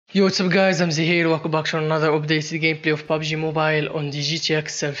Yo, what's up guys, I'm Z here, welcome back to another updated gameplay of PUBG Mobile on the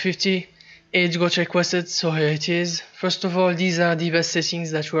GTX 750. Age got requested, so here it is. First of all, these are the best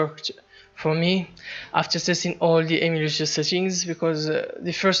settings that worked for me after testing all the emulator settings, because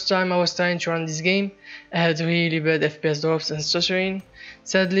the first time I was trying to run this game, I had really bad FPS drops and stuttering.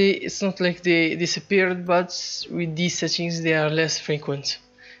 Sadly, it's not like they disappeared, but with these settings they are less frequent.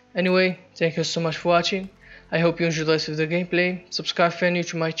 Anyway, thank you so much for watching. I hope you enjoyed the rest of the gameplay. Subscribe if you're new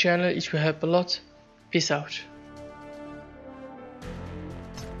to my channel, it will help a lot. Peace out.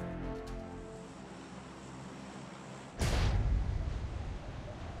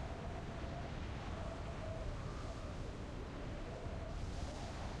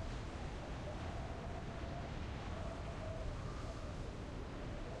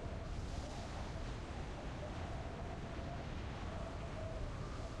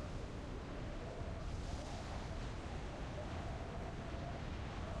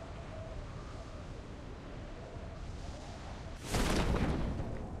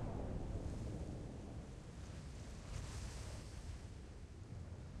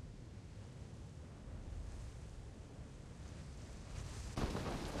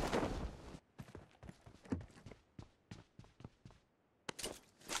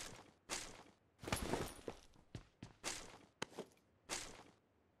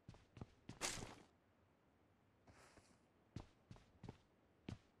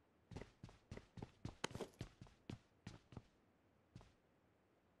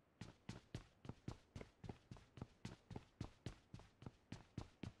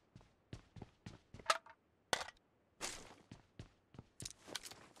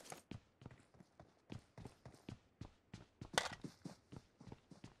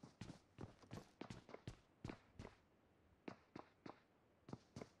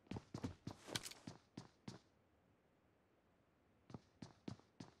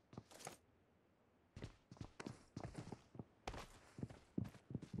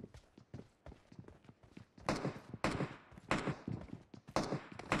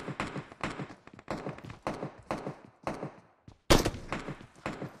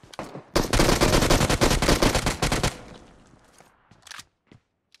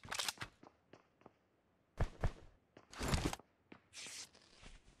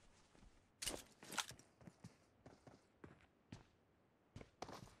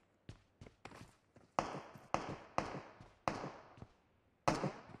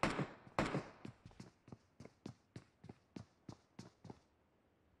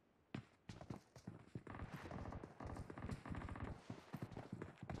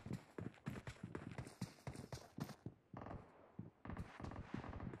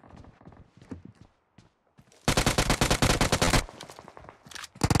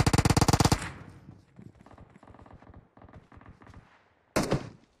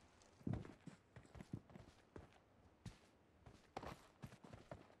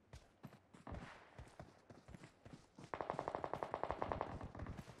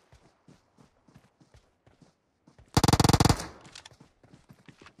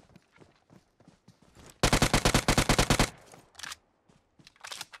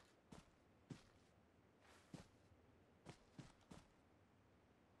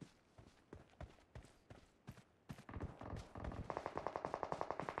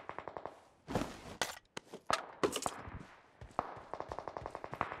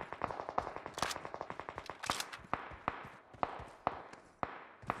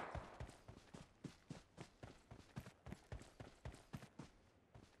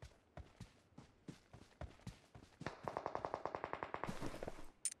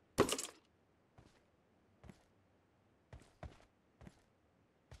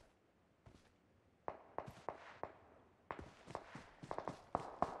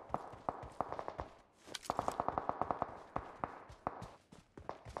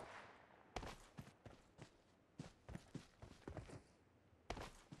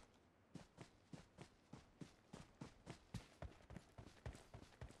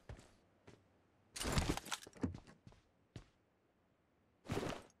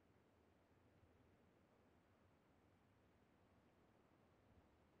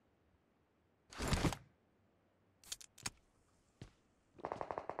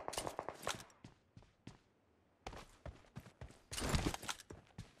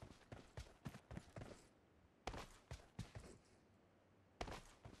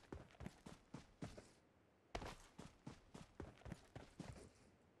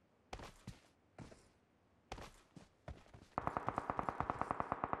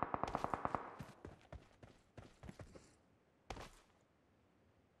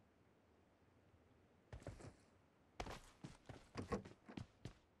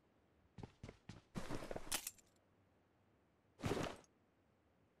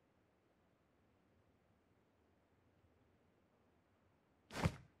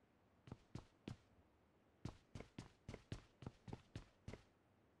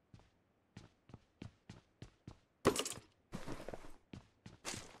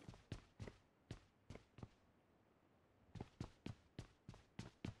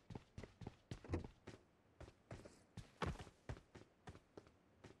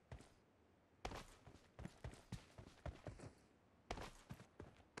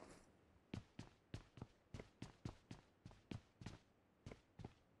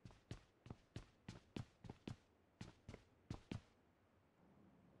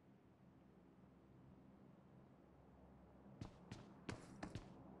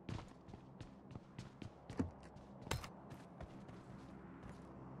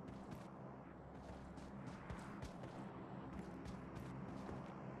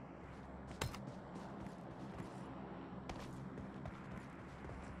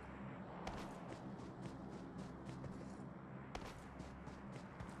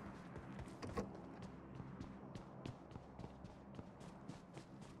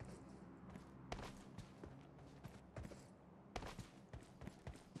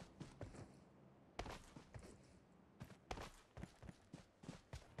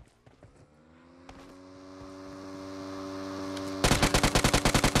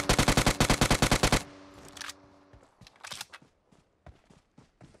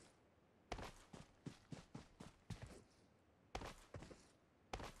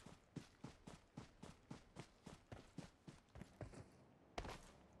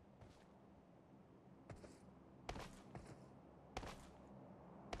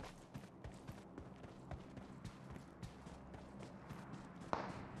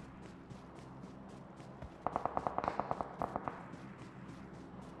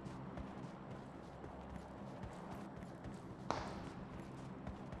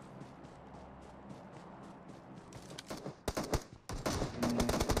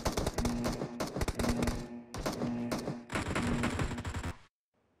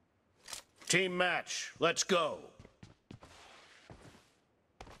 Team match, let's go.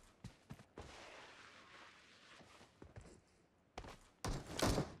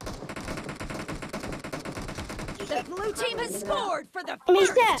 The blue team has scored for the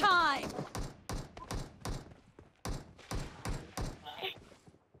first time!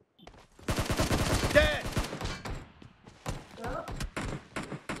 Dead!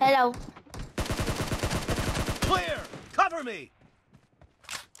 Hello. Clear! Cover me!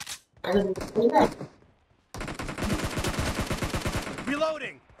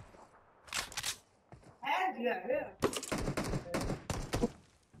 Reloading!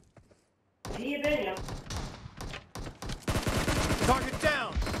 Target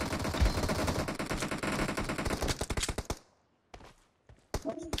down!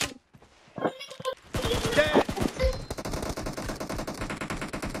 Dead!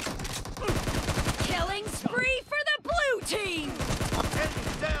 Killing spree for the blue team!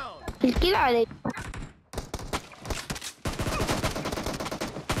 Enemies down! الكيل عليك.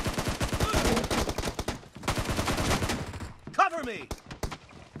 Cover me!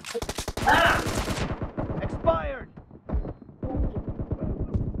 Expired!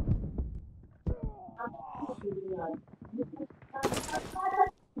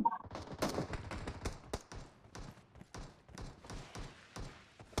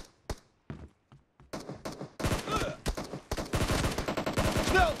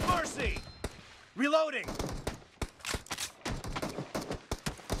 No mercy! Reloading!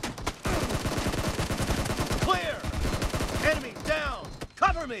 Clear! Enemy down!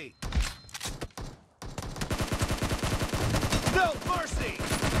 Cover me! No mercy!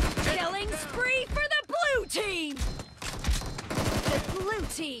 Killing spree for the blue team! The blue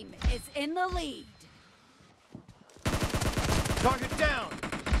team is in the lead. Target down!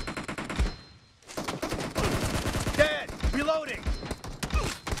 Dead! Reloading!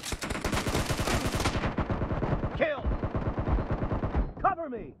 Kill! Cover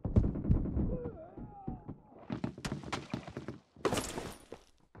me!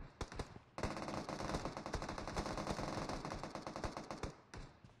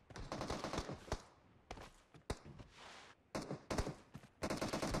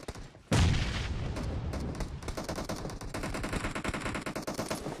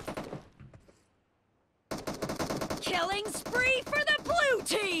 Killing spree for the blue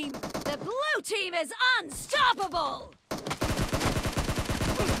team! The blue team is unstoppable!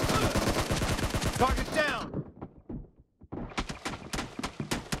 Target down!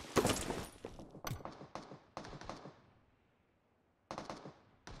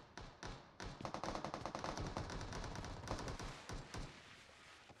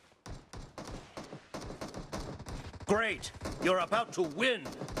 Great! You're about to win!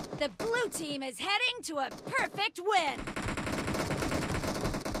 The blue team is heading to a perfect win!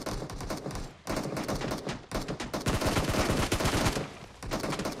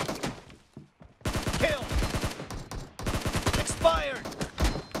 Kill! Expired!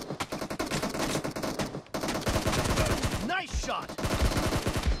 Nice shot!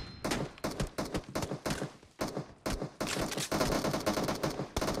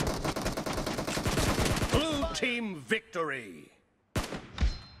 Blue team victory!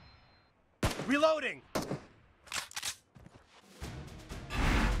 Reloading!